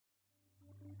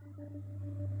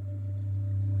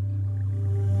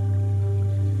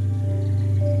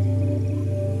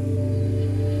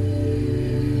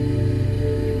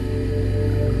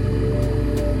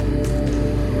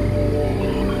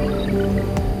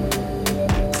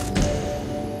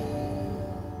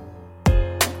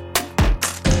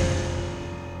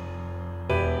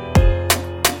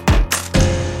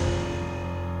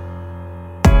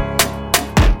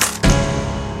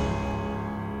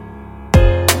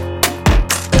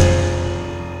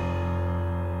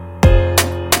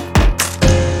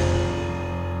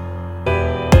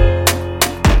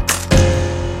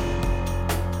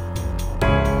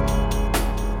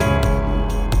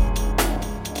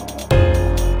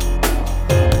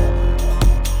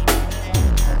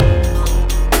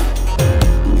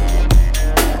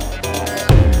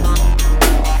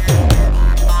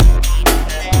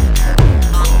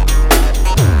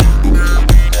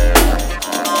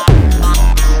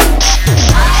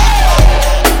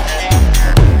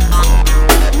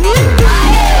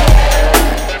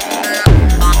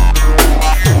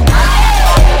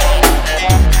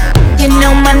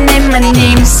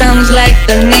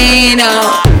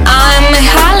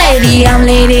lady, I'm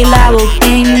Lady La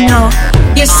Volcano.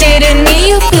 You say to me,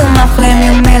 you feel my flame,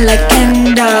 you melt like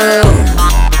candle,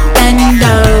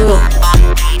 candle,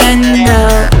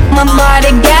 candle. My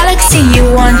body galaxy, you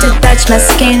want to touch my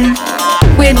skin.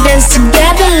 We dance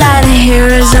together like the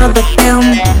heroes of the film.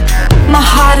 My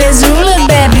heart is ruler,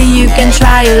 baby, you can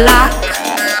try your luck.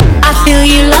 I feel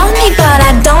you love me, but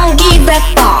I don't give a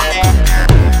fuck.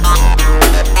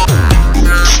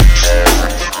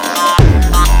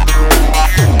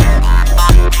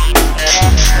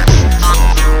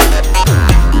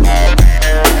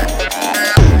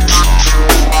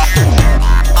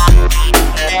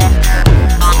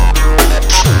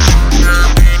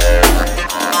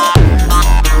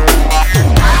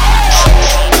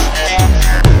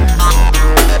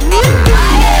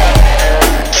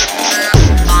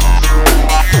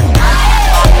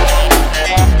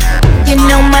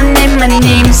 My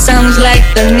name sounds like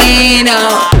tornado.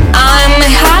 I'm a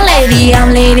hot lady,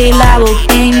 I'm Lady La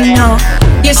Volcano.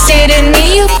 You say to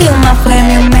me, you feel my flame,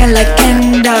 you melt like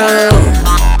candle,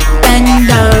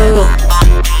 candle,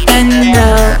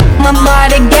 candle. My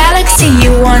body galaxy,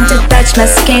 you want to touch my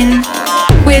skin.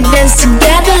 We dance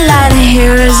together like the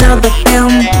heroes of the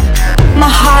film. My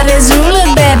heart is ruler,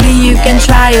 baby, you can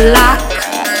try your luck.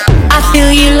 I feel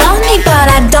you love me, but